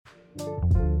Well,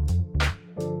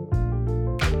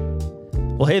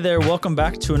 hey there. Welcome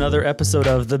back to another episode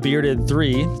of The Bearded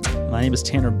Three. My name is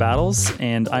Tanner Battles,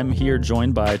 and I'm here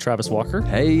joined by Travis Walker.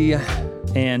 Hey.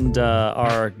 And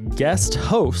our guest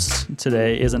host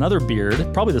today is another beard,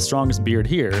 probably the strongest beard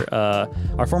here,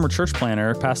 our former church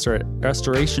planner, pastor at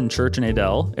Restoration Church in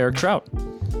Adel, Eric Trout.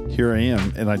 Here I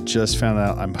am, and I just found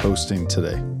out I'm hosting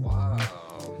today. Wow.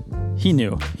 He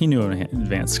knew in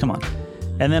advance. Come on.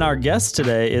 And then our guest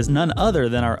today is none other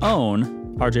than our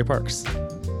own RJ Parks.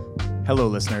 Hello,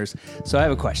 listeners. So I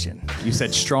have a question. You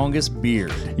said strongest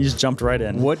beard. You just jumped right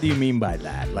in. What do you mean by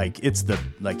that? Like he's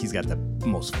got the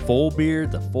most full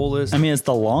beard, the fullest? I mean, it's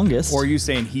the longest. Or are you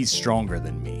saying he's stronger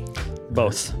than me?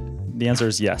 Both. The answer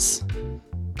is yes.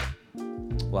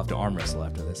 We'll have to arm wrestle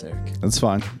after this, Eric. That's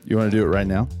fine. You want to do it right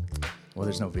now? Well,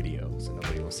 there's no video, so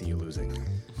nobody will see you losing.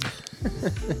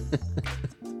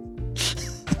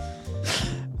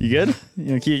 You good?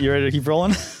 You ready to keep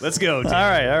rolling? Let's go. All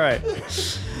right.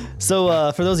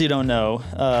 So for those of you who don't know,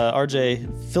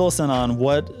 RJ, fill us in on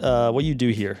what you do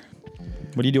here.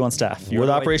 What do you do on staff? You're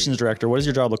the operations director. What does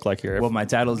your job look like here? Well, my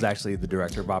title is actually the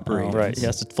director of operations. Oh, right. He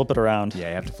has to flip it around. Yeah,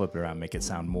 you have to flip it around, make it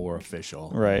sound more official.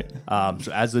 Right.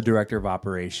 So as the director of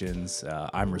operations,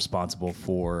 I'm responsible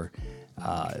for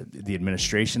the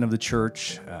administration of the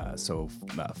church,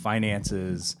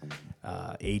 finances,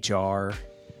 HR.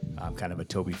 I'm kind of a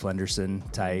Toby Flenderson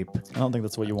type. I don't think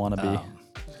that's what you want to be.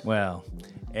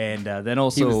 And then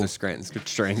also... He was the Scranton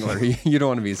Strangler. You don't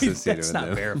want to be associated with him. That's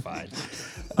not verified.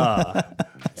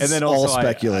 And then all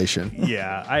speculation.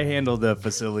 I handle the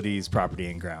facilities,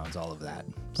 property and grounds, all of that.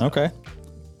 So. Okay.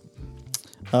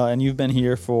 And you've been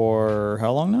here for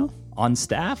how long now? On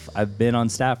staff, I've been on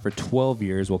staff for 12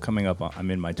 years. Well, coming up, I'm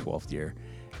in my 12th year.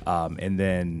 And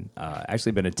then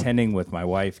actually been attending with my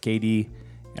wife, Katie,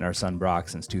 and our son, Brock,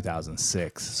 since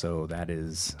 2006. So that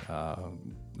is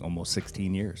almost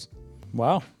 16 years.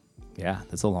 Wow. Yeah,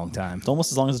 that's a long time. It's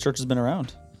almost as long as the church has been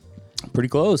around. Pretty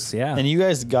close, yeah. And you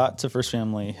guys got to First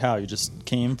Family how? You just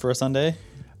came for a Sunday?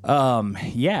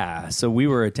 Yeah. So we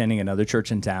were attending another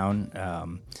church in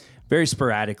town. Very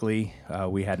sporadically.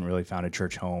 We hadn't really found a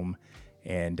church home.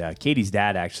 And Katie's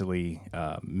dad actually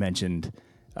mentioned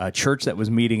a church that was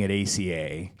meeting at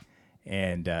ACA.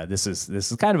 And this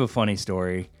is kind of a funny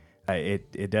story.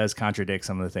 It does contradict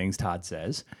some of the things Todd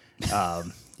says. Oh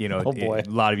boy. A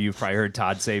lot of you have probably heard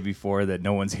Todd say before that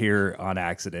no one's here on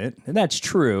accident. And that's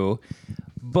true.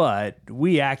 But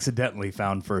we accidentally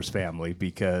found First Family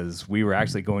because we were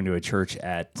actually going to a church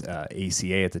at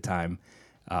ACA at the time.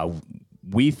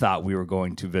 We thought we were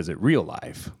going to visit Real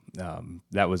Life.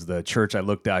 That was the church I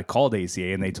looked at. I called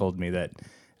ACA, and they told me that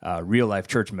Real Life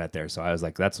Church met there. So I was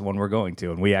like, that's the one we're going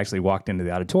to. And we actually walked into the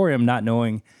auditorium not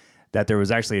knowing that there was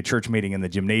actually a church meeting in the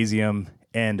gymnasium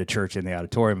and a church in the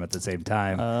auditorium at the same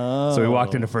time. Oh. So we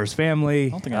walked into First Family. I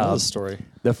don't think I know this story.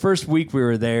 The first week we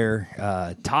were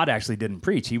there, Todd actually didn't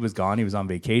preach. He was gone. He was on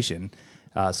vacation.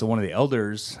 So one of the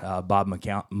elders, Bob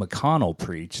McConnell,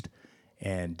 preached.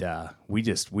 And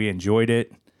we enjoyed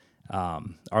it.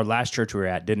 Our last church we were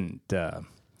at didn't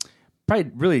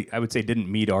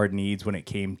meet our needs when it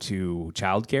came to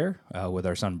childcare with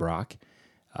our son Brock.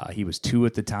 He was 2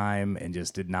 at the time and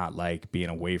just did not like being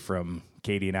away from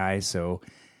Katie and I. So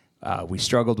we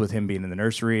struggled with him being in the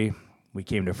nursery. We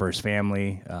came to First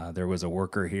Family. There was a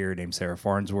worker here named Sarah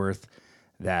Farnsworth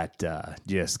that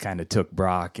just kind of took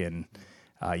Brock, and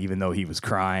even though he was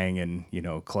crying and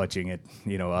clutching at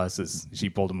us, as she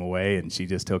pulled him away, and she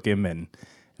just took him, and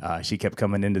she kept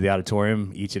coming into the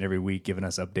auditorium each and every week, giving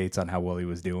us updates on how well he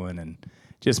was doing, and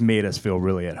just made us feel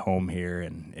really at home here.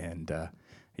 And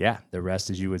the rest,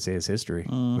 as you would say, is history.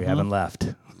 Mm-hmm. We haven't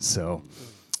left. So.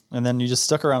 And then you just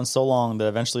stuck around so long that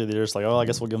eventually they're just like, oh, I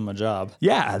guess we'll give him a job.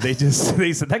 Yeah, they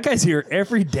said, that guy's here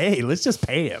every day. Let's just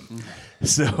pay him.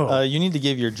 So you need to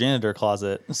give your janitor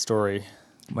closet story.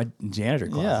 My janitor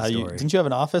closet story. Didn't you have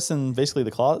an office in basically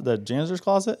the janitor's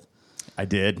closet? I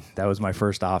did. That was my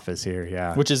first office here,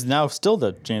 yeah. Which is now still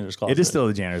the janitor's closet. It is still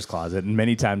the janitor's closet, and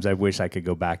many times I wish I could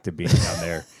go back to being down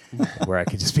there where I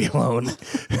could just be alone.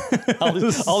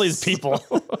 all these people.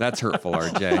 That's hurtful,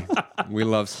 RJ. We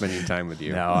love spending time with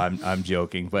you. No, I'm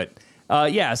joking. But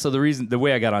so the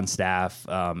way I got on staff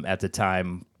at the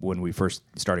time when we first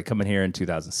started coming here in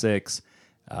 2006,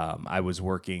 I was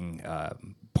working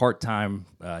part-time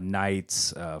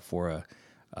nights for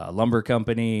a lumber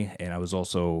company, and I was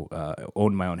also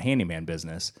owned my own handyman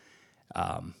business,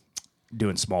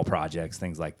 doing small projects,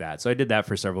 things like that. So I did that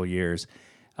for several years.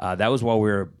 That was while we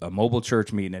were a mobile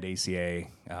church meeting at ACA.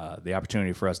 The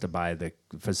opportunity for us to buy the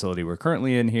facility we're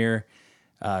currently in here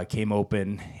came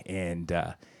open, and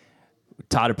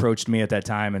Todd approached me at that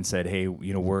time and said, "Hey,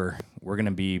 we're going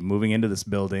to be moving into this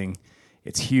building.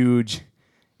 It's huge.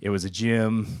 It was a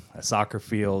gym, a soccer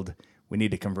field. We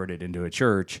need to convert it into a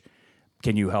church.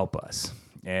 Can you help us?"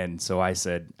 And so I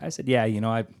said, "Yeah,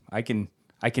 I can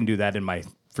do that in my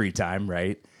free time,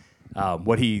 right?"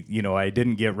 What I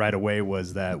didn't get right away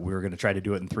was that we were going to try to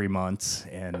do it in 3 months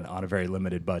and on a very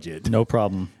limited budget. No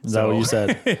problem. Is that what you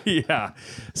said? Yeah.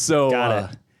 So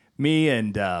Got it. me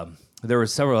and there were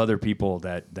several other people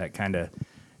that kind of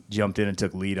jumped in and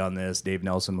took lead on this. Dave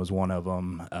Nelson was one of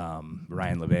them.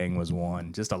 Ryan Levang was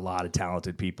one. Just a lot of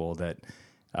talented people that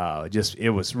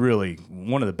it was really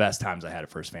one of the best times I had at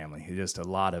First Family. Just a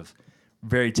lot of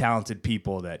very talented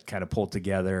people that kind of pulled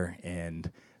together,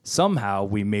 and somehow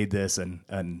we made this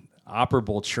an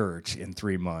operable church in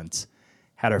 3 months.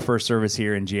 Had our first service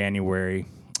here in January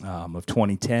of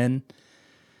 2010.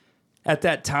 At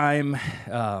that time,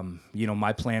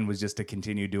 my plan was just to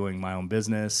continue doing my own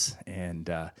business, and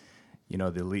the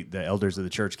elders of the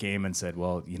church came and said,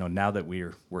 "Well, now that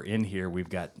we're in here, we've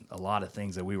got a lot of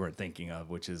things that we weren't thinking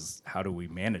of, which is how do we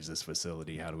manage this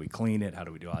facility? How do we clean it? How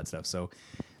do we do all that stuff?" So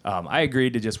I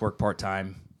agreed to just work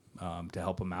part-time to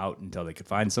help them out until they could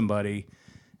find somebody.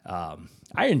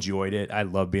 I enjoyed it. I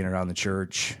love being around the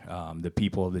church, the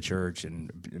people of the church,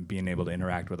 and being able to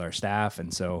interact with our staff.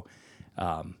 And so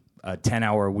a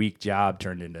 10-hour-a-week job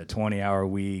turned into a 20-hour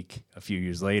week a few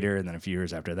years later, and then a few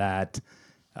years after that,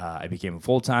 I became a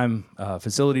full-time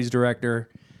facilities director.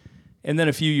 And then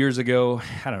a few years ago,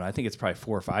 I don't know, I think it's probably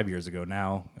 4 or 5 years ago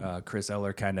now, Chris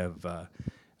Eller kind of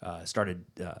started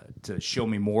to show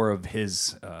me more of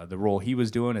the role he was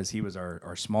doing, as he was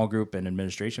our small group and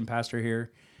administration pastor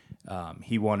here.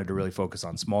 He wanted to really focus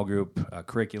on small group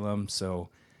curriculum, so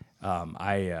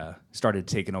I started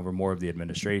taking over more of the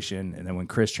administration. And then when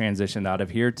Chris transitioned out of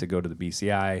here to go to the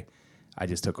BCI, I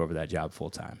just took over that job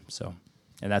full time. So,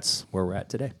 and that's where we're at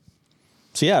today.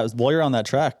 So yeah, while you're on that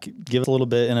track, give us a little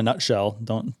bit in a nutshell.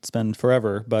 Don't spend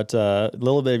forever, but a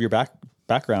little bit of your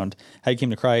background, how you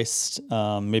came to Christ, maybe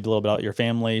a little bit about your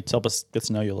family, to help us get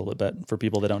to know you a little bit for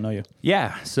people that don't know you.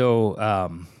 Yeah, so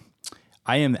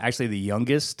I am actually the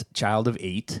youngest child of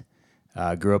 8.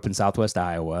 Grew up in Southwest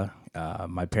Iowa.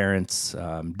 My parents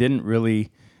didn't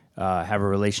really have a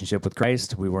relationship with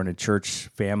Christ. We weren't a church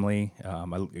family.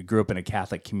 I grew up in a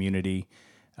Catholic community.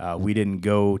 We didn't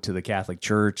go to the Catholic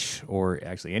church or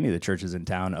actually any of the churches in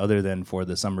town other than for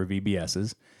the summer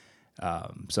VBSs.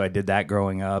 So I did that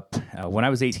growing up. When I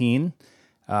was 18,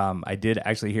 I did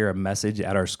actually hear a message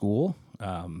at our school.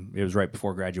 It was right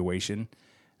before graduation,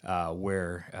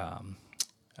 where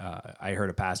I heard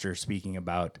a pastor speaking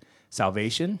about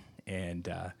salvation, and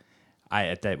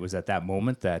it was at that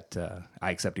moment that I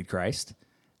accepted Christ.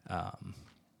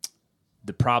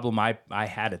 The problem I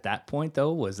had at that point,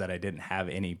 though, was that I didn't have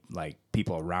any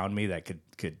people around me that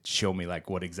could show me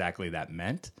what exactly that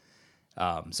meant.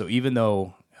 So even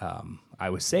though I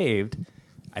was saved,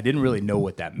 I didn't really know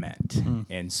what that meant.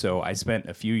 And so I spent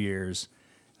a few years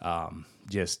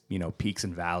just, peaks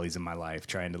and valleys in my life,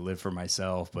 trying to live for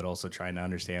myself, but also trying to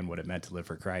understand what it meant to live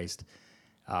for Christ.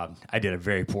 I did a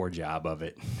very poor job of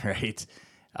it, right?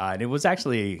 And it was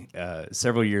actually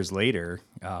several years later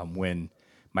when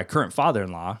my current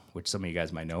father-in-law, which some of you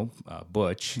guys might know,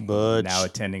 Butch, now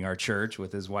attending our church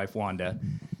with his wife, Wanda,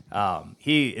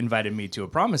 he invited me to a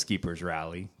Promise Keepers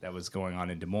rally that was going on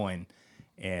in Des Moines.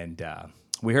 And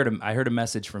I heard a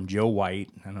message from Joe White.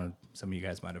 I don't know, some of you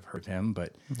guys might have heard him,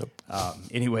 but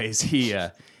anyways,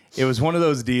 it was one of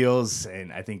those deals,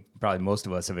 and I think probably most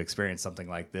of us have experienced something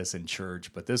like this in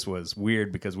church, but this was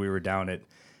weird because we were down at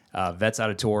Vets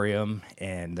Auditorium,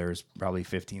 and there's probably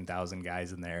 15,000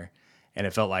 guys in there, and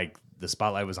it felt like the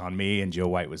spotlight was on me, and Joe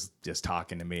White was just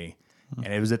talking to me.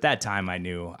 And it was at that time I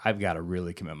knew I've got to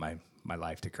really commit my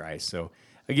life to Christ. So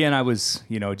again, I was,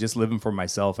 just living for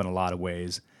myself in a lot of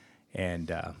ways.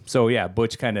 And so yeah,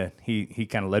 Butch he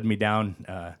kind of led me down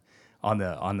on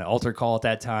the altar call at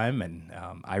that time, and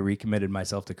I recommitted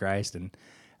myself to Christ. And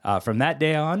from that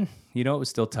day on, it was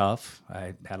still tough.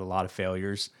 I had a lot of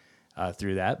failures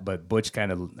through that, but Butch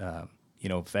kind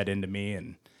of fed into me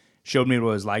and showed me what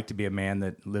it was like to be a man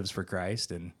that lives for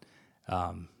Christ. And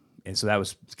so that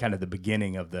was kind of the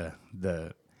beginning of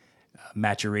the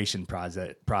maturation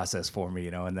process for me,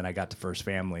 and then I got to First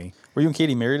Family. Were you and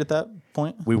Katie married at that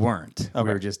point? We weren't. Okay.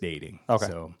 We were just dating. Okay.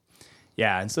 So,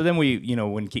 yeah, and so then we,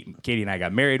 when Katie and I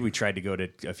got married, we tried to go to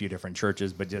a few different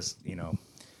churches, but just,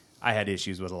 I had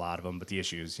issues with a lot of them. But the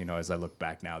issues, as I look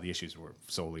back now, the issues were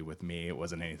solely with me. It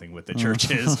wasn't anything with the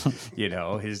churches.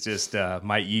 It's just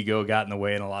my ego got in the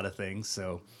way in a lot of things.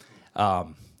 So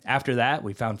after that,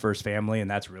 we found First Family, and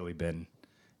that's really been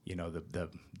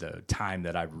the time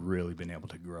that I've really been able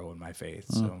to grow in my faith.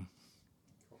 So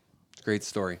It's a great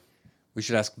story. We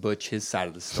should ask Butch his side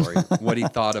of the story. What he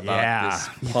thought about this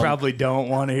you punk, probably don't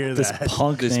want to hear This that.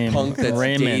 punk this named punk that's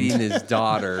Raymond. dating his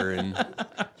daughter. And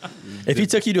If he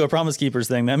took you to a Promise Keepers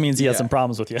thing, that means he has Yeah. some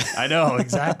problems with you. I know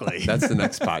exactly. that's the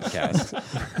next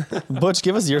podcast. Butch,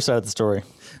 give us your side of the story.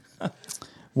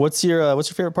 What's your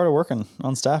favorite part of working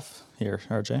on staff here,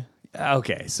 RJ?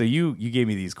 Okay, so you gave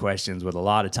me these questions with a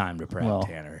lot of time to prep, Well,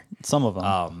 Tanner. Some of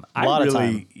them. I a lot really, of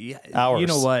time. yeah, Hours. You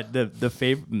know what?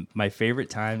 My favorite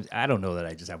times. I don't know that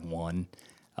I just have one.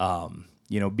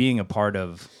 Being a part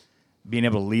of, being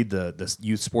able to lead the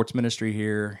youth sports ministry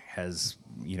here has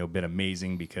been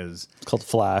amazing because It's called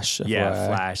Flash. FYI.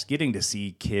 Flash, getting to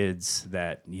see kids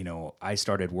that I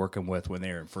started working with when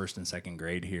they were in first and second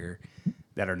grade here,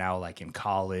 that are now like in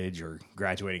college or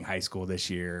graduating high school this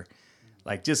year.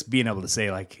 Like just being able to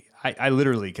say, like, I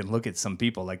literally can look at some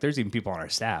people, like there's even people on our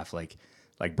staff, like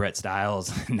Brett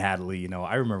Stiles and Natalie,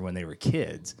 I remember when they were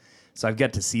kids. So I've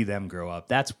got to see them grow up.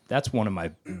 That's one of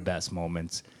my best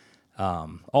moments.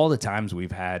 All the times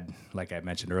we've had, like I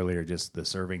mentioned earlier, just the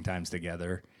serving times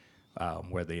together,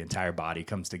 where the entire body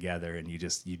comes together and you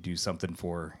do something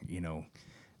for,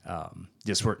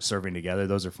 just for serving together.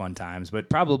 Those are fun times. But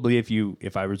probably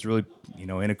if I was really,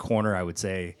 in a corner, I would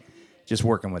say just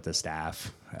working with the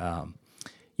staff.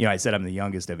 I said I'm the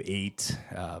youngest of 8.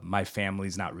 My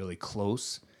family's not really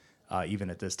close, even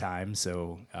at this time.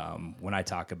 So when I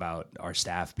talk about our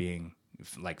staff being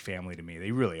like family to me,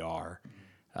 they really are.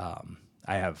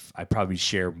 I probably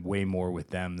share way more with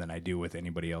them than I do with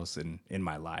anybody else in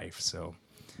my life. So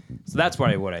that's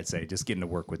what I'd say. Just getting to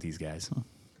work with these guys.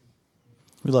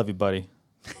 We love you, buddy.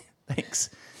 Thanks.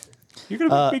 You're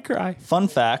gonna make me cry. Fun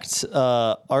fact: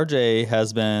 RJ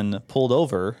has been pulled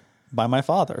over by my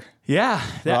father. Yeah,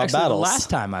 Rob actually the Battles. last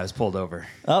time I was pulled over.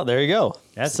 Oh, there you go.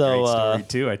 That's so, a great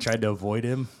story too. I tried to avoid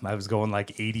him. I was going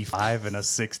like 85 and a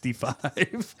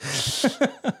 65.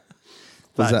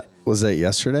 Was that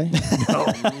yesterday?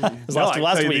 it was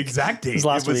last The week. exact date. It was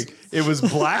last week. It was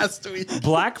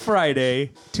Black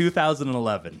Friday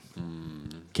 2011.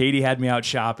 Katie had me out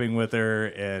shopping with her,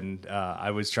 and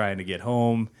I was trying to get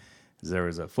home. There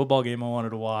was a football game I wanted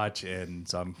to watch, and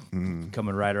so I'm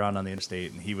coming right around on the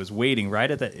interstate, and he was waiting right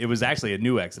at it was actually a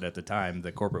new exit at the time,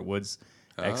 the Corporate Woods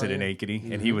exit in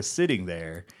Ankeny, and he was sitting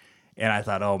there, and I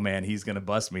thought, oh man, he's gonna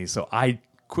bust me. So I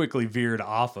quickly veered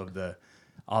off the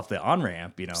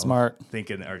on-ramp, Smart.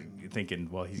 thinking,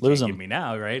 well, he's Lose gonna him. get me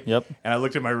now, right? Yep. And I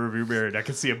looked at my rearview mirror, and I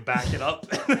could see him backing up,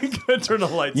 and turn the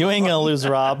lights. You ain't gonna lose,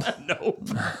 Rob. No.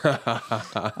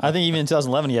 I think even in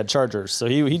 2011 he had Chargers, so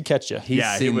he'd catch you. He's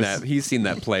seen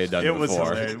that play done It was before.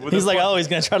 hilarious. Well, He's the like, fun- oh, he's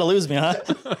gonna try to lose me, huh?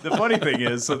 The funny thing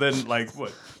is, so then like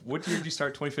what year did you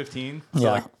start? 2015. So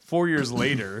Yeah. like 4 years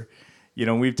later,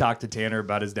 we've talked to Tanner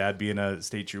about his dad being a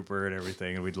state trooper and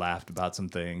everything, and we'd laughed about some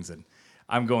things. And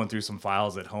I'm going through some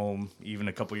files at home, even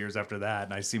a couple years after that,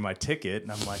 and I see my ticket,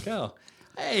 and I'm like, oh,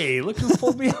 hey, look who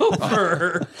pulled me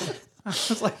over. I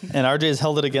was like, And RJ's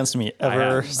held it against me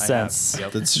ever have. since.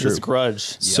 Yep. That's This true.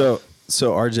 grudge. So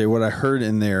RJ, what I heard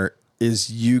in there is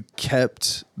you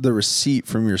kept the receipt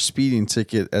from your speeding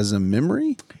ticket as a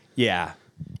memory. yeah,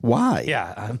 Why?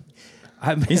 yeah.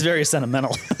 I'm He's very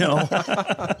sentimental.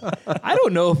 I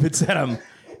don't know if it's that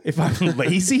if I'm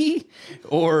lazy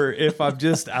or if I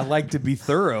like to be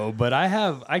thorough, but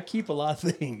I keep a lot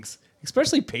of things,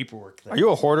 especially paperwork things. Are you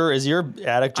a hoarder? Is your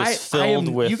attic just filled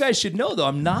with? You guys should know though,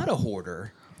 I'm not a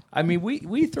hoarder. I mean,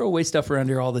 we throw away stuff around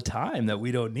here all the time that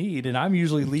we don't need, and I'm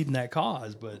usually leading that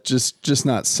cause, but Just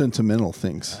not sentimental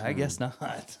things. I guess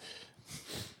not.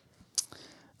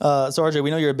 So RJ,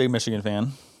 we know you're a big Michigan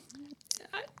fan.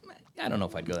 I don't know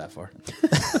if I'd go that far.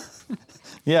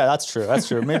 Yeah, that's true. That's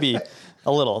true. Maybe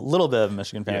a little bit of a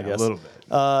Michigan fan, I Yeah, a guess. little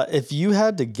bit. If you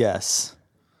had to guess,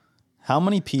 how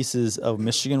many pieces of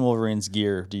Michigan Wolverines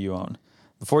gear do you own?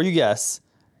 Before you guess,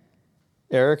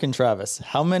 Eric and Travis,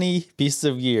 how many pieces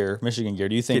of gear, Michigan gear,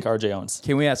 do you think RJ owns?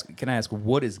 Can I ask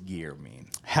what does gear mean?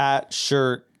 Hat,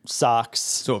 shirt, socks,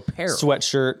 So apparel.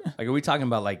 sweatshirt. Like, are we talking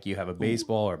about like you have a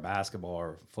baseball or basketball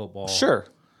or football? Sure.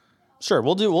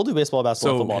 We'll do baseball,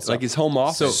 basketball, So, football stuff. like his home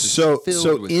office. is So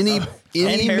filled with any stuff.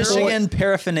 any Michigan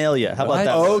paraphernalia. How about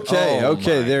that? Okay, Oh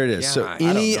okay, my there it is. So God.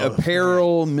 any I don't know.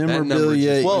 apparel,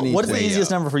 memorabilia. just- Well, what's the anything. easiest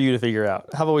number for you to figure out?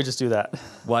 How about we just do that?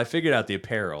 Well, I figured out the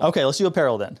apparel. Okay, let's do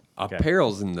apparel then.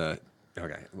 Apparel's in the.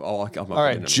 Okay. I'll come up All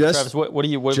right, with a Just- Travis, what would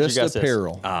you Just guess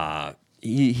apparel. number.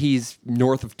 He's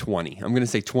north of 20. I'm going to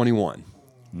say 21.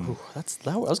 That's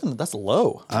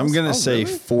low. I'm gonna say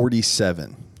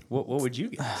 47. What would you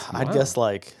guess? I'd guess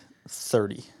like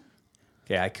 30.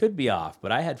 Okay, I could be off,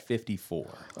 but I had 54.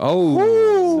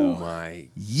 Oh my!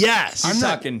 Yes. You're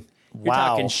talking. You're Wow.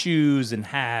 talking shoes and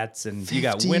hats, and you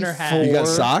got winter 54. hats. You got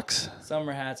socks?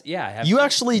 Summer hats. Yeah, I have. You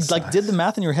actually like did the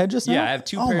math in your head just now? Yeah, I have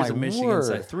 2 Oh, pairs my of Michigan word.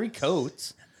 size, 3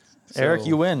 coats. Eric, So-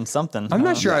 you win something. I'm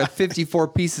not sure I have 54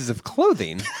 pieces of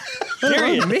clothing.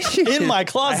 Period. Michigan. In my I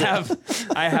closet.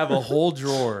 I have a whole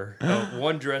drawer,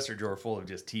 one dresser drawer full of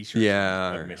just T-shirts.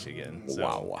 Yeah. of Michigan. So,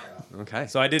 Wow. Okay.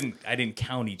 So I didn't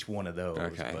count each one of those.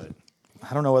 Okay. But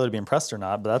I don't know whether to be impressed or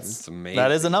not, but That's that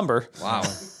amazing. is a number. Wow.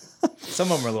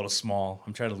 some of them are a little small.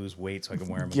 I'm trying to lose weight so I can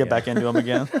wear them. Get back into them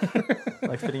again.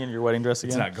 Like fitting into your wedding dress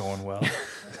It's again. not going well.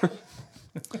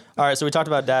 All right, so we talked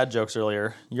about dad jokes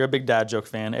earlier. You're a big dad joke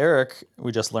fan. Eric,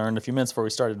 we just learned a few minutes before we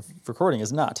started recording,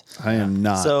 is not. I am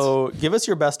not. So give us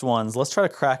your best ones. Let's try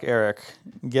to crack Eric.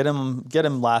 Get him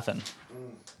laughing.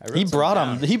 He brought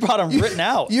them written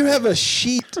out. you have a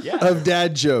sheet Yeah. of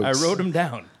dad jokes. I wrote them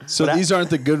down. So But these aren't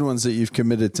the good ones that you've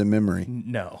committed to memory.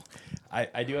 No.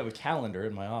 I do have a calendar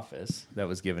in my office that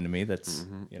was given to me that's,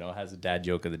 has a dad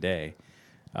joke of the day.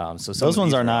 So some Those of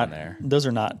ones these are were not. on there. Those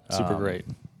are not super great.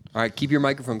 All right. Keep your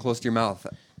microphone close to your mouth.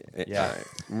 Yeah.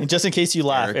 And just in case you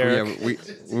laugh, Eric. Yeah,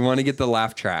 we want to get the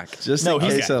laugh track. Just No, in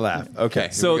he's- case I laugh. Okay.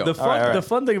 So we go. the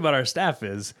fun thing about our staff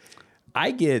is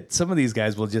I get some of these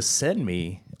guys will just send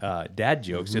me dad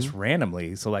jokes just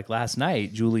randomly. So like last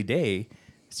night, Julie Day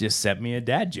just sent me a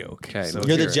dad joke. Okay, So let's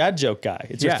You're hear the it. dad joke guy.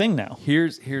 It's your thing now.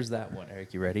 Here's that one,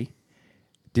 Eric. You ready?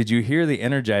 Did you hear the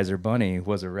Energizer Bunny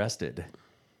was arrested?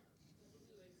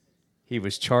 He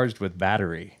was charged with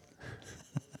battery.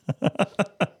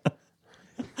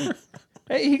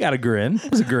 Hey, he got a grin.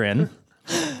 It was a grin.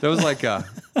 That was like a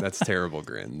that's terrible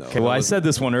grin though. Okay, well, I said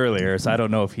this one earlier, so I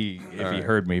don't know if he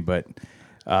heard me, but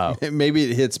Maybe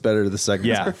it hits better the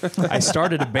second time. yeah, I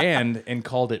started a band and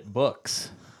called it Books,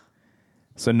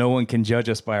 so no one can judge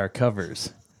us by our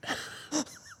covers.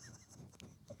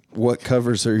 What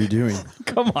covers are you doing?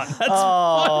 Come on, that's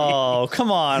Oh,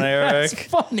 come on, Eric.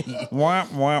 funny. Wah,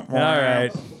 wah, wah. All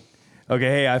right. Okay,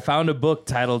 hey, I found a book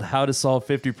titled How to Solve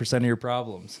 50% of Your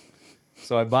Problems.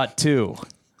 So I bought 2.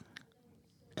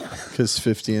 Because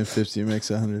 50 and 50 makes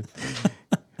 100.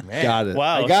 Man. Got it.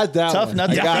 Wow. I got that Tough one. nut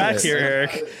I to got crack it. here,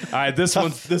 Eric. All right, this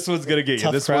one's gonna get you.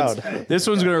 tough This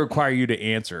one's gonna require you to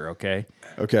answer. Okay.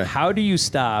 Okay. How do you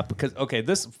stop? Because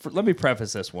let me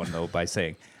preface this one though by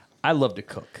saying I love to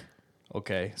cook.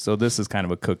 Okay, so this is kind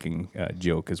of a cooking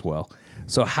joke as well.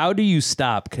 So how do you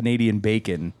stop Canadian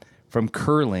bacon from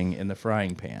curling in the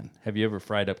frying pan? Have you ever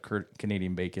fried up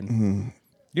Canadian bacon?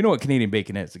 You know what Canadian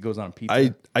bacon is? It goes on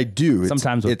pizza. I do.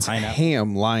 Sometimes with it's pineapple.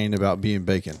 ham lying about being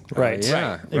bacon. Right.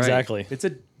 yeah, right. Exactly. It's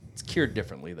cured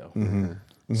differently though.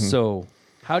 So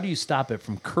how do you stop it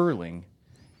from curling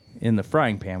in the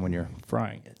frying pan when you're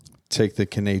frying it? Take the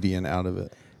Canadian out of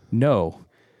it. No,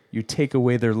 you take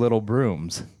away their little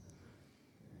brooms.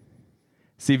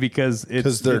 See, because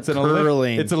they're it's an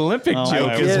curling. it's an Olympic Oh, joke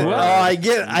I as get it. Oh, well. I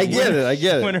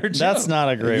get it. Winter joke. That's not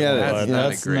a great Yeah, one. that's bud. not a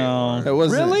That's great no. one. It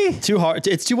wasn't Really? Too hard.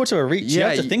 It's too much of a reach. You Yeah,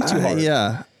 have to think too hard.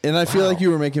 Yeah. And I feel like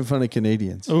you were making fun of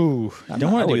Canadians. Ooh, you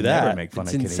don't want I to would do never that. make fun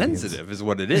It's of Canadians. insensitive, is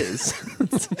what it is.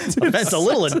 It's a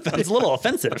little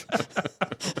offensive.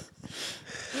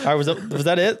 All right, was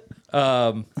that it?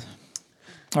 All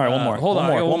right, one more. Hold on,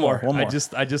 I got One more. I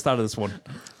just thought of this one.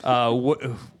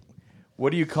 What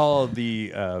do you call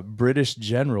the British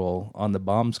general on the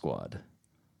bomb squad?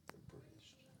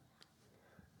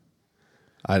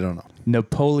 I don't know.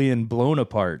 Napoleon blown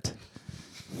apart.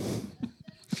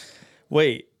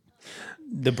 Wait.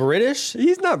 The British?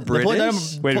 He's not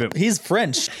British. Wait a minute. He's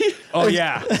French. Oh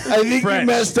yeah, I think French. you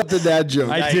messed up the dad joke.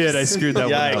 I did. I screwed that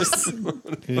one up.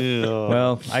 Yikes. Ew.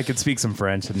 Well, I could speak some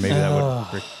French, and maybe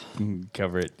that would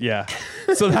cover it. Yeah.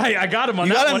 So I got him on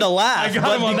You that got him one. to laugh, I got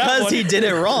but him on that because one. he did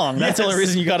it wrong. That's the only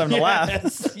reason you got him to laugh.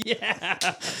 Yes.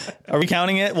 Yeah. Are we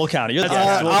counting it? We'll count it. You're the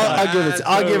guest. We'll count it.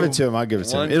 I'll give it to him. I'll give it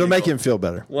to him. One It'll make giggle. him feel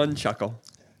better. One chuckle.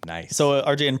 Nice. So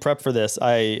RJ, in prep for this,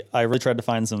 I really tried to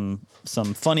find some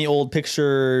funny old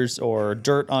pictures or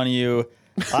dirt on you.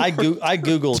 I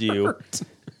Googled you,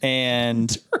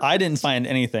 and I didn't find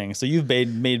anything. So you've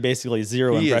made basically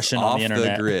zero He impression is on off the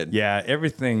internet. grid. yeah,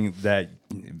 everything that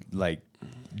like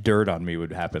dirt on me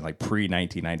would happen like pre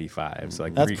 1995. So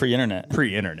like That's pre-internet.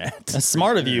 Pre-internet. That's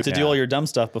smart of you to do Yeah. all your dumb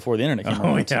stuff before the internet came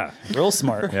Oh, around. yeah. Real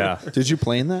smart. Yeah. Did you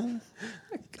play in that?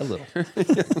 A little.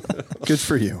 Good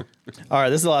for you. All right,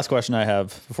 this is the last question I have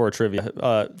before trivia.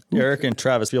 Eric and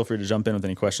Travis, feel free to jump in with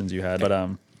any questions you had. But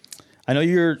I know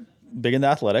you're big into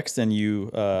athletics, and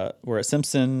you were at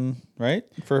Simpson, right,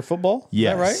 for football?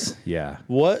 Yes. Is that right? Yeah.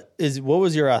 What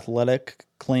was your athletic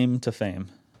claim to fame?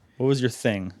 What was your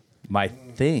thing? My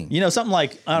thing. You know, something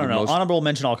like, I don't know, most- honorable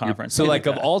mention all conference. So, Something like,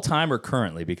 of that. all time or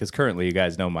currently? Because currently, you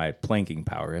guys know my planking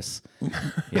prowess.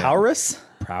 Prowess?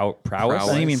 Prowess?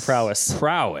 What do you mean prowess?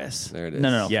 Prowess. There it is.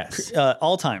 No. Yes.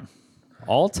 All time.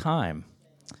 All time.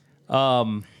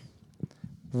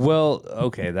 Well,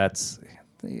 okay, that's.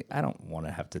 I don't want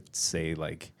to have to say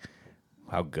like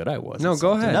how good I was. No, at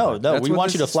go something. ahead. No, That's we what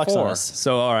want you this to flex is on for. us.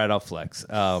 So, all right, I'll flex.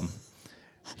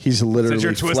 He's literally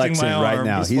you're twisting flexing my right arm,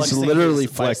 now. he's He's flexing literally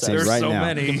his biceps. flexing There's right so now.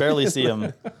 many. You can barely see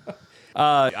him.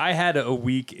 I had a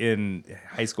week in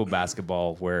high school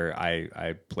basketball where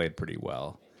I played pretty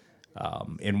well.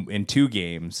 In 2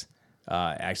 games,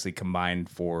 actually combined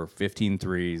for 15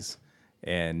 threes,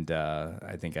 and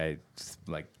I think I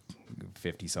like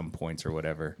 50 some points or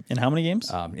whatever. In how many games?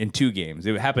 In 2 games.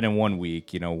 It happened in 1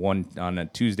 week. You know, one on a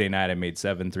Tuesday night I made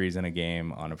 7 threes in a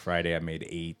game. On a Friday I made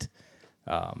 8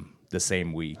 the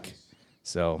same week.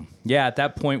 So yeah, at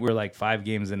that point we were like 5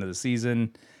 games into the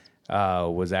season.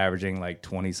 Was averaging like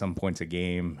 20 some points a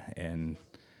game and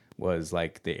was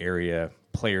like the area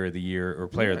player of the year or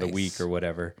player of the week or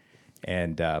whatever.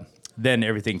 And then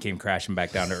everything came crashing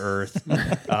back down to earth.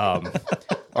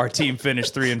 Our team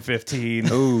finished 3-15.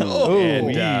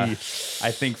 And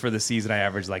I think for the season I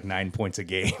averaged like 9 points a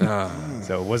game.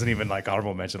 So it wasn't even like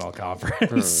honorable mention all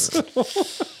conference.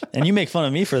 And you make fun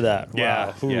of me for that.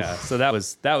 Yeah, Wow. yeah. So that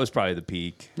was probably the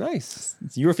peak. Nice.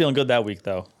 You were feeling good that week,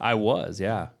 though. I was,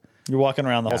 yeah. You're walking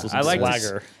around the house with some I like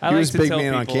swagger. To He was to big tell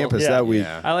man on people- campus Yeah. that week.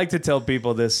 Yeah. I like to tell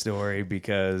people this story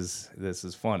because this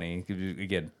is funny.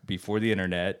 Again, before the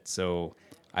internet, so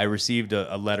I received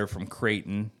a letter from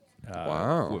Creighton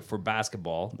Wow. for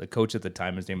basketball. The coach at the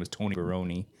time, his name was Tony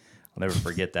Baroni. I'll never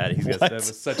forget that. That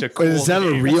was such a cool Wait, is that a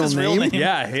name. real his real name? name?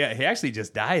 Yeah, he actually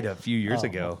just died a few years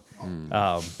ago.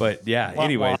 But yeah,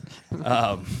 anyway,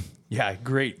 yeah,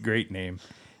 great name.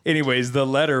 Anyways, the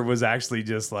letter was actually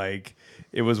just like,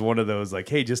 it was one of those like,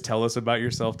 hey, just tell us about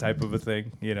yourself type of a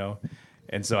thing, you know?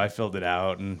 And so I filled it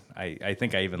out, and I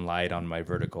think I even lied on my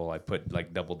vertical. I put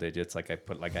like double digits, like I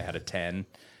put like I had a 10,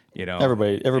 you know?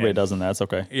 Everybody And- does in that. It's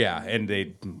okay. Yeah, and they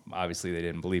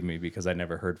didn't believe me because I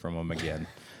never heard from them again.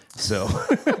 So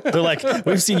They're like,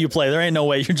 we've seen you play. There ain't no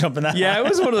way you're jumping that yeah, high. it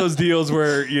was one of those deals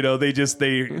where, you know,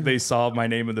 they saw my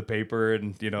name in the paper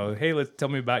and, you know, hey, let's tell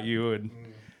me about you. And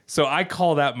so I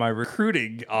call that my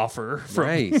recruiting offer from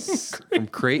Nice. From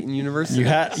Creighton University. You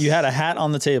had a hat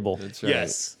on the table. That's right.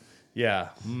 Yes. Yeah.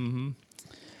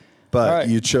 But All right.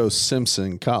 you chose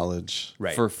Simpson College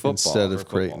Right. For football. instead of for football.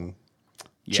 Creighton.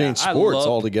 Yeah, Changed I sports loved-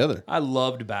 altogether. I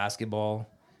loved basketball,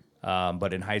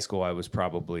 but in high school I was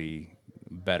probably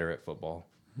better at football.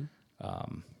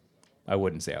 I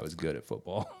wouldn't say I was good at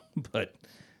football, but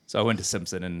so I went to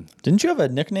Simpson and Didn't you have a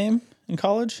nickname in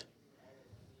college?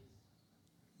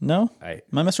 No? I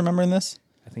Am I misremembering this?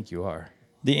 think you are.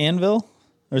 The Anvil?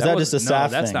 Or is that was- just a no, SAF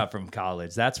that's thing? not from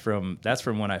college. That's from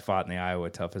when I fought in the Iowa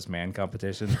Toughest Man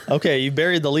competition. Okay, you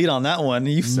buried the lead on that one.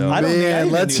 I don't think I Man,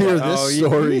 even let's knew hear that. this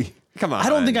story. Come on. I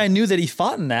don't think I knew that he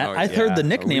fought in that. Oh, I yeah. heard the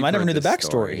nickname. We've I never heard knew the this backstory.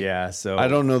 story. Yeah, so I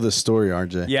don't know the story,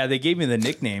 RJ. Yeah, they gave me the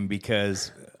nickname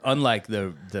because unlike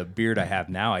the beard I have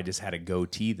now, I just had a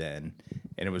goatee then,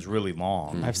 and it was really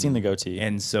long. I've seen the goatee.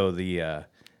 And so there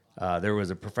was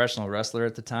a professional wrestler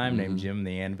at the time named Jim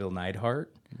the Anvil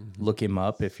Neidhart. Look him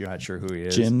up if you're not sure who he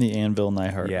is. Jim the Anvil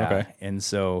Neidhart. Yeah. Okay. And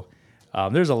so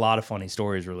there's a lot of funny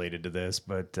stories related to this,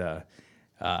 but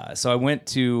so I went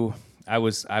to I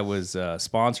was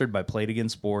sponsored by Play It Again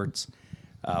Sports.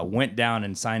 Went down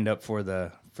and signed up for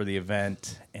the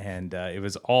event, and it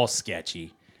was all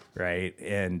sketchy, right?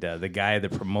 And the guy, the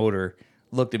promoter,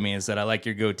 looked at me and said, "I like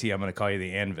your goatee. I'm going to call you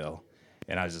the Anvil."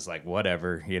 And I was just like,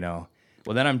 "Whatever," you know.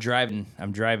 Well, then I'm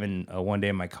driving one day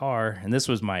in my car, and this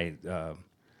was my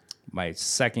my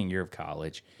second year of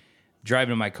college.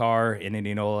 Driving in my car in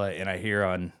Indianola, and I hear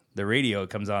on the radio, it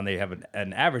comes on, they have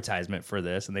an advertisement for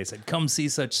this, and they said, "Come see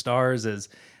such stars as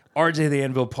RJ the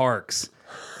Anvil Parks."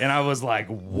 And I was like,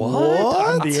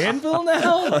 what? I'm the Anvil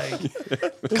now? Like,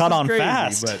 this Caught is on crazy.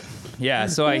 fast. But yeah,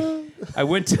 so I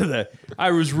went to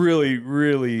I was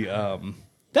really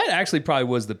that actually probably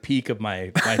was the peak of my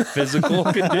physical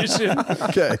condition.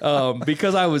 Okay.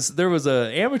 Because there was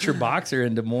a amateur boxer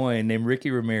in Des Moines named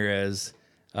Ricky Ramirez.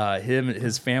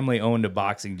 His family owned a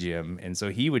boxing gym, and so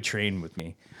he would train with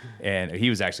me, and he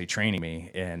was actually training me,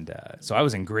 and so I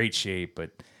was in great shape.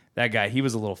 But that guy, he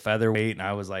was a little featherweight, and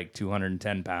I was like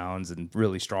 210 pounds and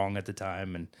really strong at the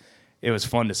time, and it was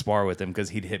fun to spar with him because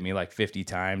he'd hit me like 50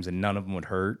 times, and none of them would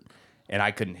hurt, and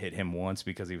I couldn't hit him once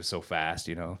because he was so fast,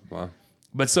 you know. Wow.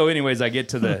 But so, anyways,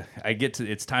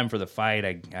 it's time for the fight.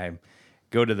 I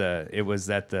go to it was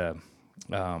at the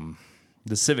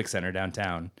Civic Center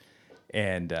downtown,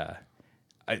 And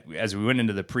as we went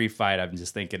into the pre-fight, I'm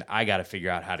just thinking, I got to figure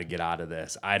out how to get out of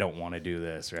this. I don't want to do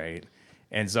this, right?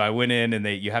 And so I went in, and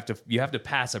you have to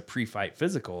pass a pre-fight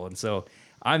physical. And so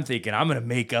I'm thinking, I'm going to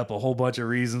make up a whole bunch of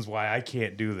reasons why I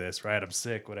can't do this, right? I'm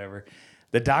sick, whatever.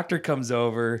 The doctor comes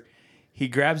over, he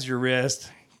grabs your wrist,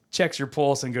 checks your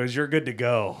pulse, and goes, "You're good to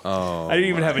go." Oh, I didn't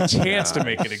even have a chance to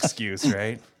make an excuse,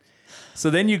 right? So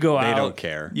then you go out. They don't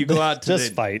care. You go out to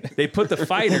Just fight. They put the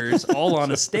fighters all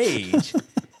on a stage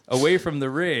away from the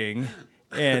ring,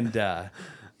 and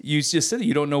you just said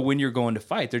you don't know when you're going to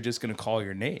fight. They're just going to call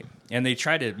your name, and they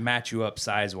try to match you up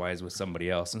size-wise with somebody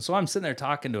else. And so I'm sitting there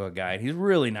talking to a guy, and he's a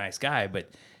really nice guy, but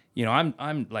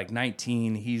I'm like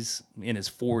 19, he's in his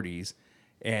 40s,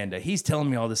 and he's telling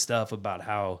me all this stuff about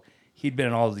how he'd been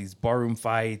in all of these barroom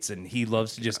fights, and he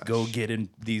loves to just go get in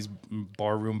these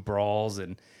barroom brawls,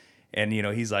 and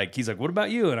he's like, what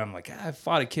about you? And I'm like, I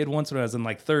fought a kid once when I was in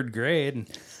like 3rd grade, and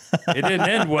it didn't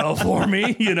end well for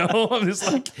me, I'm just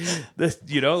like,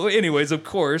 anyways, of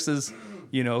course, as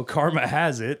karma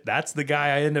has it, that's the guy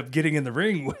I end up getting in the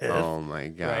ring with. Oh my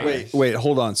God. Right. Wait,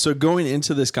 hold on. So going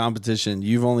into this competition,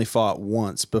 you've only fought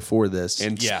once before this.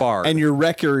 And Yeah. sparred. And your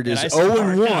record is I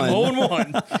 0-1. I'm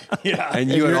 0-1. Yeah. And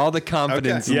you had all the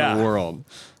confidence in Yeah. the world.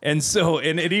 And so,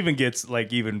 and it even gets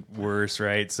like even worse,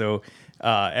 right? So,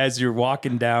 as you're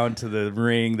walking down to the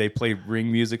ring, they play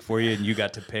ring music for you, and you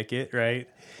got to pick it, right?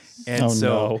 And Oh, so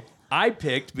no. I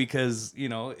picked because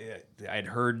I'd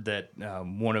heard that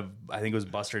I think it was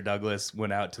Buster Douglas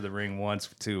went out to the ring once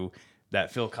to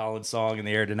that Phil Collins song "In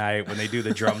the Air Tonight" when they do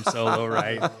the drum solo,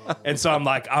 right? And so I'm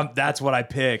like, that's what I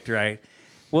picked, right?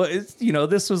 Well, it's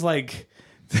this was like.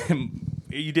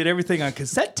 You did everything on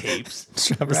cassette tapes.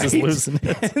 Travis is right? losing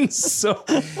it. And so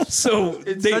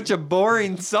It's such a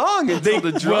boring song until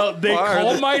the drum they part.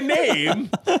 call my name.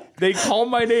 They call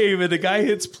my name, and the guy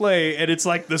hits play, and it's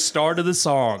like the start of the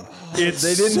song. It's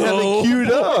They didn't have it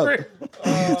queued up.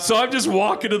 boring. So I'm just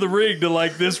walking to the ring to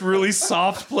like this really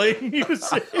soft playing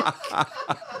music.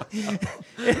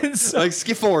 And so, Like,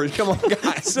 skip forward. Come on,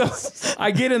 guys. so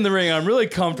I get in the ring. I'm really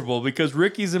comfortable because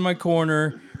Ricky's in my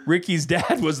corner. Ricky's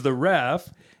dad was the ref.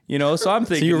 So I'm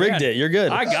thinking, you rigged man, it. You're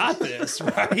good. I got this,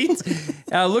 right?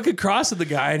 And I look across at the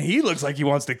guy, and he looks like he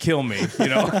wants to kill me,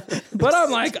 But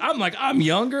I'm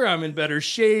younger. I'm in better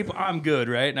shape. I'm good,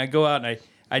 right? And I go out and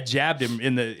I jabbed him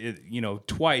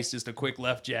twice, just a quick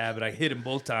left jab, and I hit him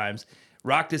both times.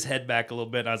 Rocked his head back a little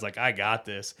bit, and I was like, I got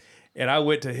this. And I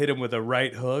went to hit him with a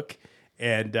right hook,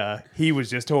 and he was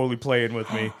just totally playing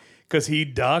with me because he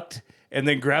ducked. And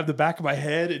then grabbed the back of my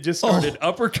head and just started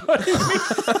uppercutting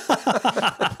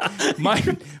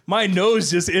me. my nose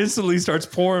just instantly starts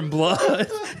pouring blood.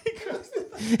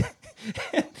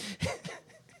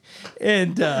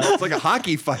 And It's like a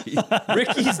hockey fight.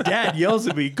 Ricky's dad yells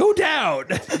at me, "Go down!"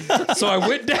 So I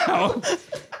went down,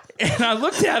 and I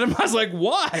looked at him. I was like,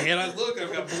 "Why?" And I look,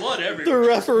 I've got blood The everywhere.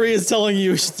 referee is telling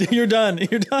you you're done.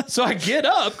 You're done. So I get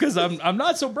up because I'm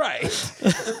not so bright,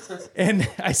 and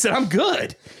I said, "I'm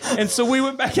good." And so we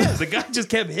went back in. The guy just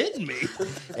kept hitting me,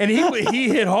 and he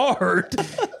hit hard,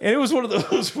 and it was one of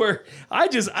those where I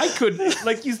couldn't,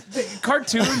 like,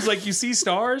 cartoons, like you see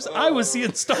stars. I was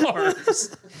seeing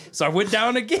stars, so I went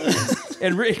down again,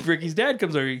 and Ricky's dad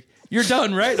comes over. "You're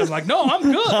done, right?" I'm like, "No, I'm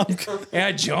good." And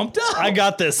I jumped up. I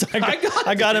got this.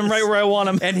 I got him right where I want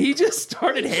him. And he just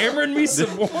started hammering me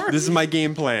some more. This is my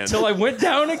game plan. Till I went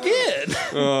down again.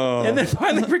 And then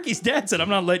finally Ricky's dad said, "I'm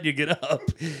not letting you get up."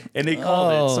 And they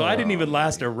called it. So I didn't even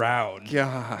last a round.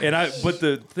 Gosh. But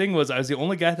the thing was, I was the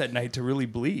only guy that night to really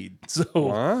bleed. So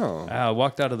Wow. I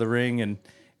walked out of the ring and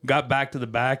got back to the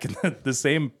back, and the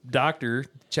same doctor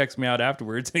checks me out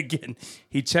afterwards. Again,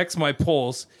 he checks my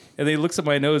pulse, and then he looks at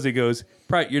my nose. He goes,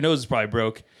 "Your nose is probably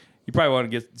broke. You probably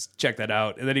want to check that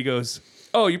out." And then he goes,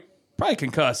 "Oh, you're probably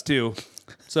concussed too.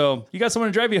 So you got someone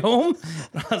to drive you home?"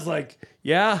 And I was like,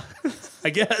 "Yeah, I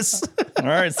guess." All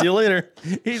right, see you later.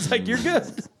 He's like, "You're good."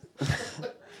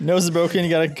 Nose is broken. You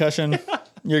got a concussion.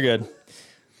 You're good.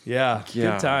 Yeah,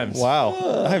 Yeah. good times.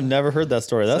 Wow, I've never heard that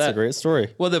story. That's a that- great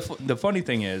story. Well, the funny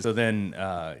thing is, so then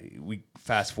we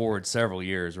fast forward several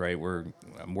years, right?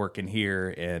 I'm working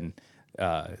here, and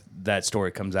that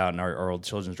story comes out, and our old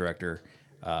children's director,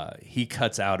 he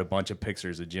cuts out a bunch of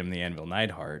pictures of Jim the Anvil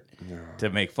Neidhart to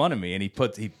make fun of me, and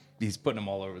he's putting them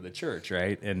all over the church,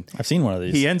 right? And I've seen one of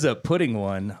these. he ends up putting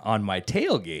one on my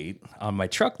tailgate on my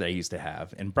truck that I used to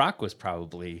have, and Brock was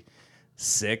probably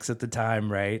 6 at the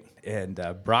time, right? And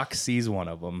Brock sees one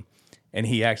of them, and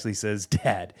he actually says,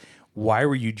 "Dad, why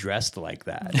were you dressed like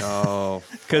that?" Oh,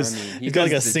 Because funny. He's got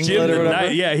like a does the singlet or Jim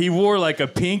whatever. yeah, he wore like a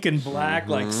pink and black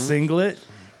like singlet,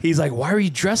 he's like, "Why are you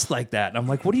dressed like that?" And I'm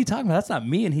like, "What are you talking about? That's not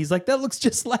me." And he's like, "That looks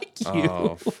just like you."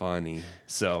 Oh, funny.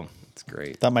 So It's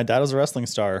great. Thought my dad was a wrestling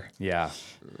star. yeah.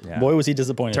 Boy, was he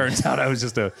disappointed. Turns out I was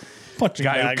just a Punching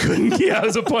guy bag. who couldn't. Yeah, I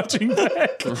was a punching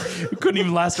bag. Who couldn't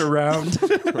even last a round.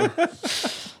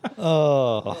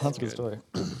 Oh, that's a good story.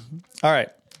 All right,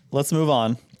 let's move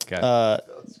on. Okay.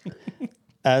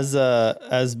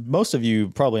 As most of you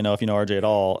probably know, if you know RJ at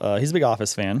all, he's a big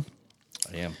Office fan.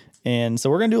 I am. And so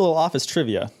we're going to do a little Office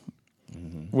trivia,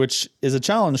 which is a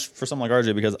challenge for someone like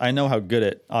RJ because I know how good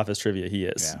at Office trivia he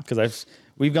is. Yeah. Because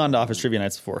we've gone to Office trivia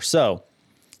nights before. So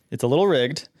it's a little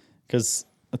rigged because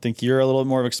I think you're a little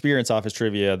more of experienced Office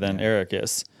trivia than Eric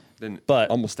is. Then But-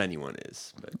 almost anyone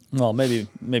is. But Well, maybe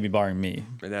barring me,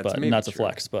 that's but maybe not to true.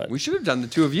 flex. But We should have done the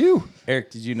two of you. Eric,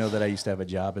 did you know that I used to have a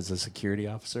job as a security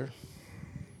officer?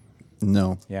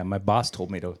 No. Yeah, my boss told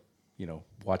me to,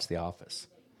 watch The Office.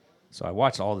 So I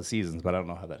watched all the seasons, but I don't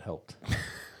know how that helped.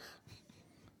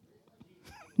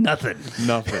 Nothing.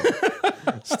 Nothing.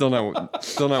 Still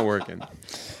not working.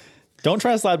 don't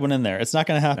try to slide one in there. It's not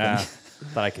going to happen.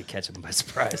 Thought I could catch him by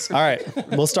surprise. All right,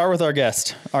 we'll start with our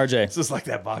guest, RJ. This is like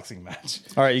that boxing match.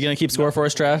 All right, you going to keep score for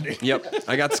us, Trav? Yep.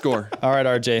 I got score. All right,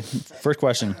 RJ. First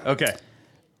question. Okay.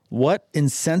 What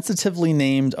insensitively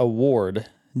named award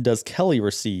does Kelly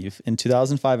receive in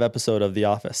 2005 episode of The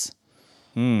Office?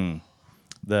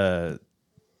 The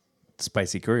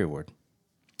Spicy Curry Award.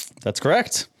 That's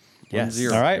correct. Yes.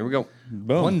 1-0. All right. Here we go.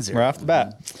 Boom. 1-0. We're off the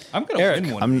bat. I'm going to Eric,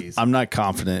 win one of these. I'm not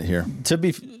confident here. To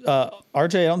be RJ,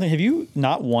 I don't think have you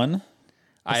not won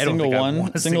a I don't single think I've one,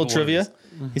 won a single single one of trivia?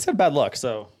 He's had bad luck.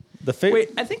 So the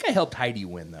Wait, I think I helped Heidi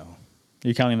win, though.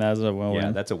 you counting that as a win?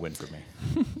 Yeah, that's a win for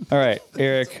me. All right,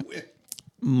 Eric.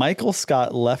 Michael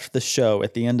Scott left the show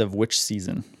at the end of which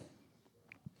season?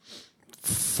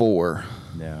 4.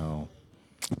 No.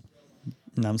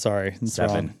 No, I'm sorry. It's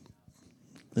 7. wrong.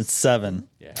 It's 7.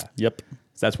 Yeah. Yep.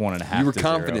 So that's 1.5. You were to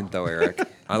 0. confident though, Eric.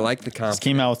 I like the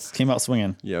confidence. Came out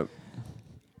swinging. Yep.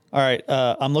 All right,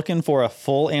 I'm looking for a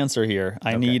full answer here.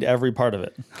 I need every part of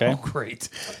it. Okay. Oh, great.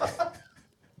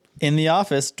 In The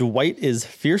Office, Dwight is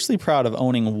fiercely proud of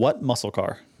owning what muscle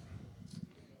car?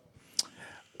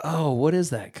 Oh, what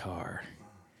is that car?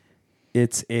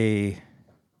 It's a.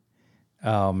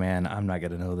 Oh man, I'm not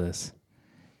gonna know this.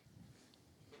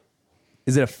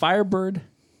 Is it a Firebird?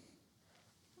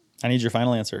 I need your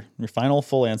final answer. Your final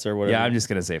full answer. Whatever. Yeah, I'm just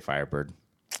gonna say Firebird.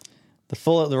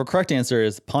 The correct answer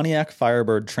is Pontiac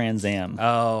Firebird Trans Am.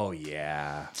 Oh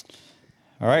yeah.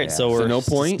 All right, so we're no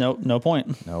point? No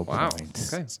point. No Wow.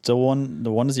 point. Okay. Still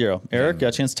 1-0. Eric, got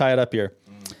a chance to tie it up here.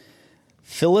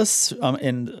 Phyllis,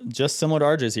 and just similar to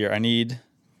RJ's here, I need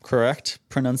correct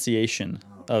pronunciation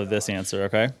of this answer,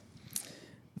 okay?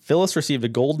 Phyllis received a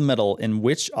gold medal in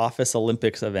which Office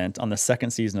Olympics event on the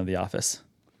second season of The Office?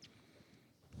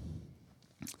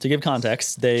 To give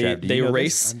context, they Trav, do you know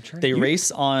race this?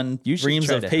 race on You should reams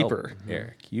try of to help, paper,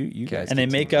 Eric. You guys. and they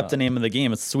make up the name of the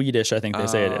game. It's Swedish, I think they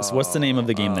say it is. What's the name of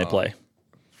the game they play?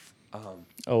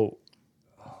 Oh,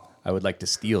 I would like to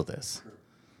steal this.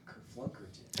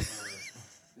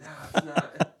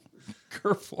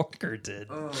 Kerflunker did.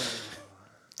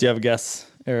 do you have a guess,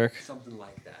 Eric? Something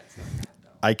like that.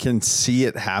 I can see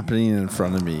it happening in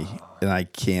front of me, and I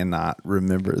cannot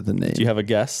remember the name. Do you have a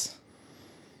guess?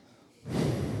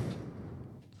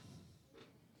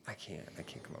 I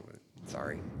can't come up with it.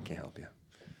 Sorry. Can't help you.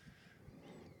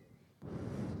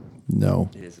 No.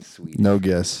 It is a sweet. No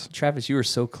guess. Travis, you were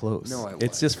so close. No, I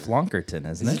It's just Flonkerton,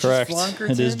 isn't it? Correct. Flonkerton?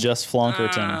 It is just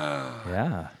Flonkerton.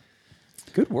 Yeah.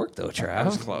 Good work, though, That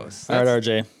was Trav. close. All right, That's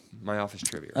RJ. my office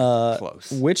trivia.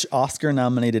 Close. Which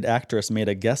Oscar-nominated actress made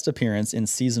a guest appearance in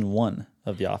season 1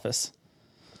 of The Office?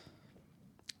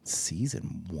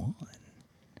 Season 1.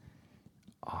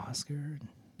 Oscar.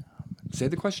 Say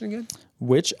the question again.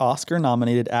 Which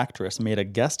Oscar-nominated actress made a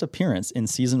guest appearance in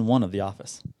season 1 of The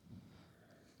Office?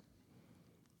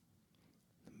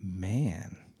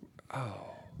 Man.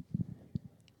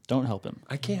 Don't help him.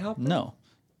 I can't help. It. No.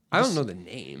 I don't know the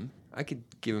name. I could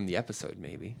give him the episode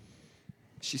maybe.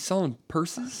 She's selling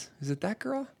purses. Is it that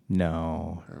girl?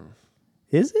 No.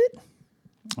 Is it?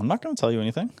 I'm not going to tell you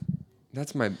anything.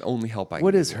 That's my only help.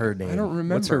 What is her name? I don't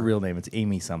remember. What's her real name? It's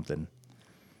Amy something.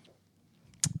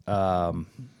 I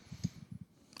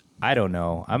don't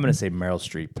know. I'm going to say Meryl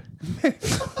Streep.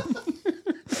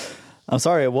 I'm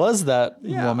sorry, it was that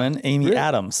woman, Amy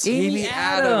Adams. Amy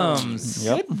Adams.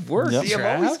 Yep. Good work, Yep. See,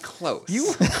 I'm always close. You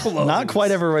were close. Not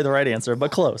quite ever the right answer, but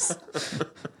close.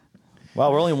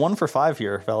 Wow, we're only 1 for 5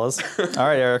 here, fellas. All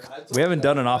right, Eric. We haven't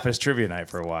done an office trivia night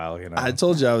for a while, you know. I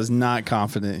told you I was not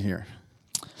confident here.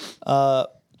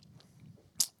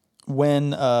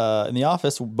 When in The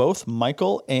Office, both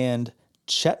Michael and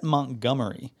Chet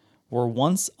Montgomery were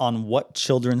once on what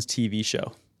children's TV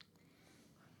show?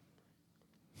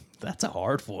 That's a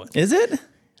hard one. Is it?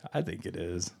 I think it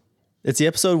is. It's the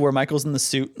episode where Michael's in the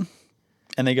suit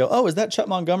and they go, "Oh, is that Chet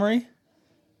Montgomery?" You know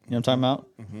what I'm talking about?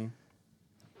 Mm-hmm.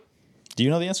 Do you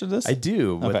know the answer to this? I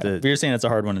do, but Okay. But you're saying it's a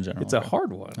hard one in general. it's a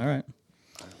hard one. All right.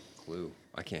 Clue.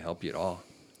 I can't help you at all.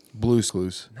 Blue's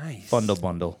Clues. Nice. Fundle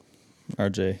bundle.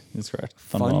 RJ is correct.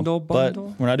 Fundle But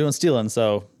bundle? we're not doing stealing,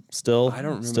 so still, I don't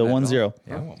remember still that at 1-0.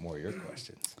 Yeah, I want more of your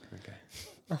questions. Okay.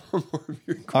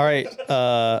 All right,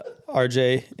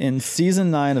 RJ. In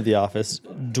season 9 of The Office,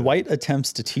 Dwight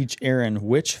attempts to teach Aaron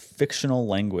which fictional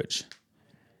language?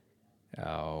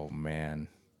 Oh man,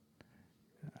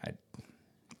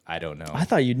 I don't know. I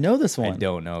thought you'd know this I one.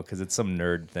 don't know because it's some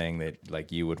nerd thing that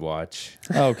like you would watch.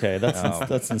 Okay,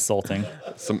 that's insulting.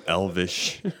 Some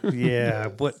Elvish. Yeah,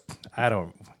 but I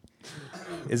don't.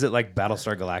 Is it like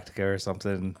Battlestar Galactica or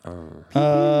something?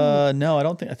 No, I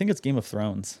don't think. I think it's Game of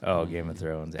Thrones. Oh, Game of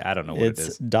Thrones. I don't know what It's it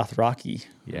is. Dothraki.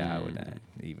 Yeah, I would not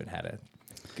even had a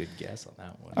good guess on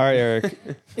that one. All right, Eric.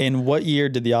 In what year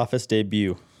did The Office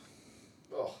debut?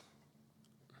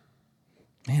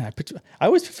 Man, I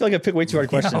always feel like I pick way too hard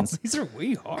questions. These are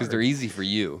way hard. Because they're easy for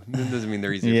you. That doesn't mean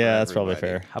they're easy for Yeah, that's probably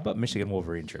everybody. fair. How about Michigan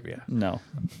Wolverine trivia? No.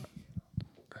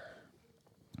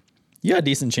 You had a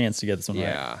decent chance to get this one right.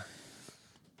 Yeah.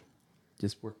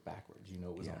 Just work backwards. You know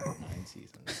it was on 9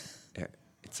 seasons.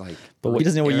 It's like. But he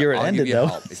doesn't know what year it I'll ended, give you though.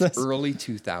 help. It's early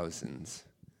 2000s.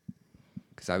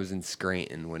 Because I was in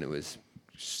Scranton when it was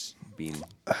being.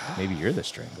 Maybe you're the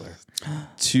strangler.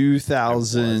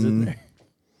 2004.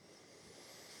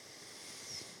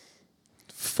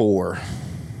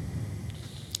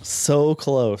 So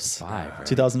close. 5. Right?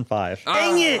 2005.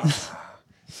 Dang it!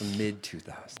 Some mid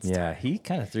 2000s. Yeah, he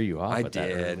kind of threw you off. I with that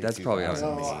did. early That's probably how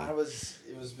 2000s. it was.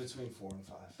 It was between 4 and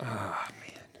 5. Ah,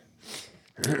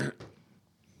 man.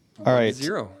 All right.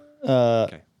 0.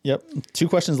 Okay. Yep. 2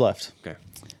 questions left. Okay.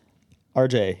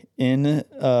 RJ,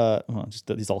 just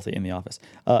these all say in The Office.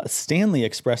 Stanley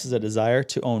expresses a desire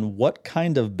to own what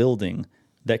kind of building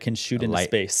that can shoot into light-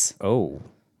 space? Oh.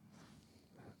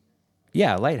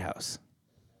 Yeah, lighthouse.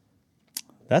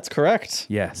 That's correct.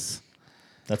 Yes.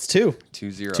 That's 2.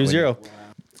 2-0. 2-0.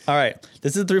 All right.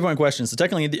 This is a 3-point question, so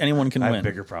technically anyone can I have win.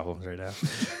 bigger problems right now.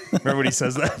 Remember when he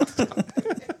says that?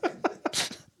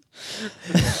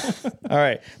 All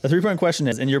right. The 3-point question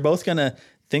is, and you're both going to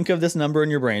think of this number in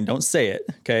your brain. Don't say it,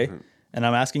 okay? And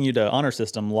I'm asking you to honor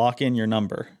system, lock in your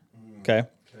number, okay?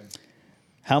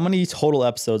 How many total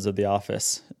episodes of The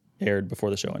Office aired before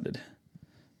the show ended?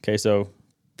 Okay, so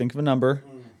think of a number.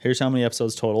 Here's how many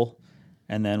episodes total.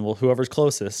 And then whoever's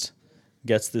closest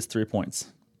gets this 3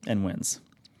 points and wins.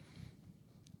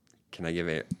 Can I give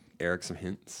Eric some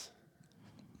hints?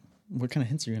 What kind of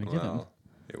hints are you going to give him? Well,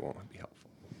 it won't be helpful.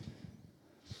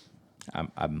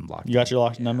 I'm locked. You got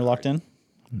your number locked in?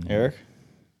 Eric?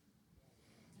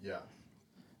 Yeah.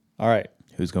 All right.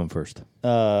 Who's going first?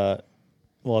 Well,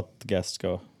 let the guests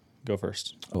go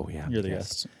first. Oh, yeah. You're the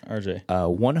yes. guest. RJ.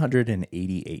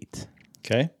 188.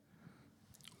 Okay.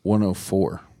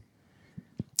 104.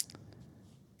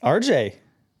 RJ.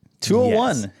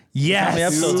 201. Yes. How many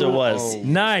episodes it was?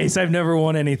 Nice. I've never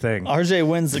won anything. RJ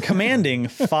wins the commanding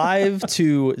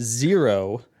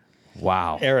 5-0.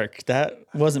 Wow. Eric, that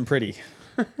wasn't pretty.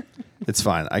 It's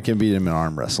fine. I can beat him in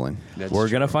arm wrestling. That's We're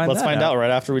going to find Let's that find out right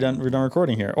after we're done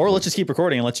recording here. Or let's just keep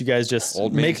recording and let you guys just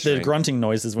Old man make the strength. grunting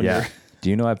noises when Yeah. you're... Do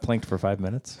you know I've planked for 5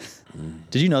 minutes?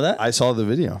 Did you know that? I saw the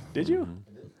video. Did you?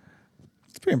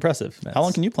 It's pretty impressive. How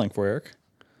long can you plank for, Eric?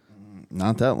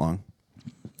 Not that long.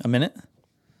 A minute?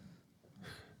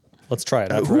 Let's try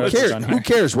it. after Who we're cares? done Who here.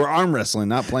 cares? We're arm wrestling,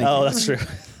 not playing. Oh, that's true.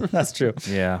 That's true.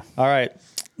 Yeah. All right.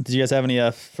 Did you guys have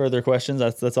any further questions?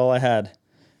 That's all I had.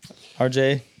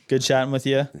 RJ, good chatting with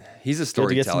you. He's a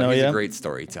to get to storyteller. know He's ya. a great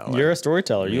storyteller. You're a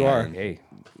storyteller. You are. Man. Hey.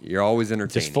 You're always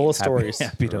entertaining. Just full of stories.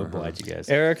 Happy to oblige you guys.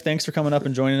 Eric, thanks for coming up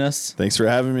and joining us. Thanks for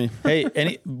having me.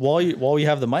 Hey, while you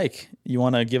have the mic, you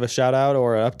want to give a shout out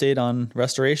or an update on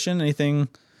restoration? Anything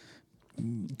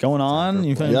going on?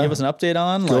 You can Yeah. give us an update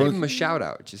on? Give Like, him a shout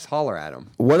out. Just holler at him.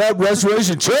 What up,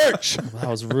 Restoration Church? that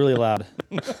was really loud.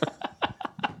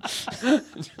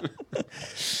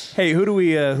 Hey, who do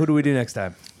we do next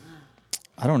time?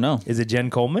 I don't know. Is it Jen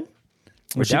Coleman?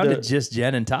 We're Was she down the- to just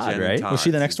Jen and Todd, Jen and right? Todd. Was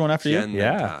she the next one after you? Jen and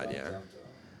Yeah. Todd, yeah.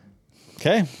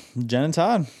 Okay, Jen and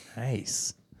Todd.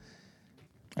 Nice.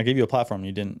 I gave you a platform.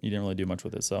 You didn't really do much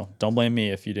with it, so don't blame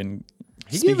me if you didn't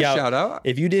He speak gave a out. shout out.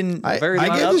 If you didn't I Very gave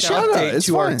loud the shout out. update It's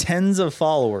to our fine. tens of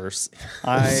followers,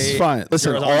 It's fine.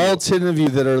 Listen, you're all 10 of you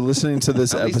that are listening to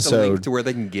this At least a link episode, to where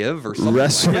they can give or something.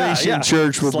 Restoration Yeah, yeah.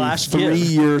 Church will be Slash 3 give.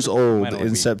 years old When will in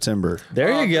be? September.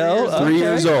 There Oh, you go. 3 Okay,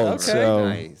 years old. okay. So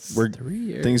Nice. we're 3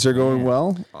 years. things are going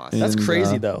well. Awesome. That's and,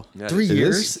 crazy though. Yeah, 3 it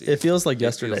years. is. It feels like It feels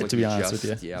yesterday, like to be you honest just-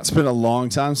 with you. Yeah. It's been a long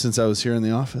time since I was here in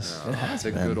the office.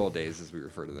 The good old days, as we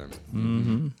refer to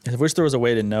them. I wish there was a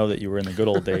way to know that you were in the good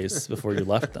old days before you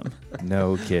left them.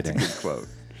 No kidding. Quote.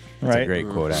 That's Right. a great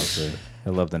quote, actually. I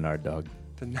love the Nard Dog.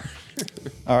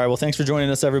 All right. Well, thanks for joining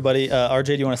us, everybody. RJ,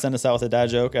 do you want to send us out with a dad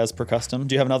joke as per custom?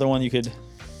 Do you have another one you could,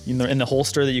 in the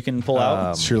holster that you can pull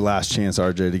out? It's your last chance,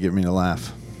 RJ, to get me to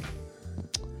laugh.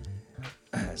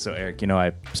 So, Eric,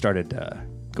 I started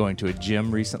going to a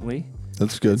gym recently.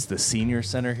 That's good. It's the senior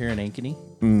center here in Ankeny.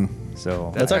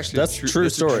 So That's actually that's true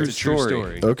story. True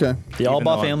story. Okay. The Alba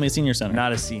though Family Senior Center.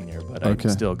 not a senior, but Okay.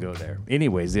 I still go there.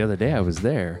 Anyways, the other day I was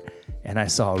there, and I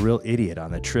saw a real idiot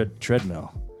on the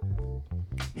treadmill.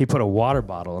 He put a water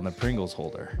bottle in the Pringles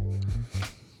holder.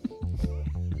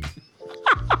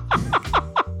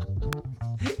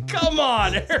 Come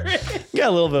on, Eric. Got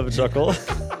a little bit of a chuckle.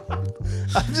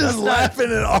 I'm just laughing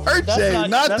at RJ,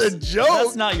 not the That's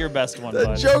joke. not your best one. The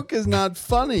bud. joke is not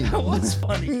funny. What's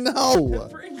funny? No.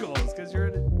 Pringles, because you're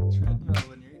at a treadmill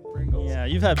and you're eating Pringles. Yeah,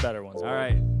 you've had better ones. All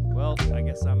right. Well, I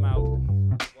guess I'm out.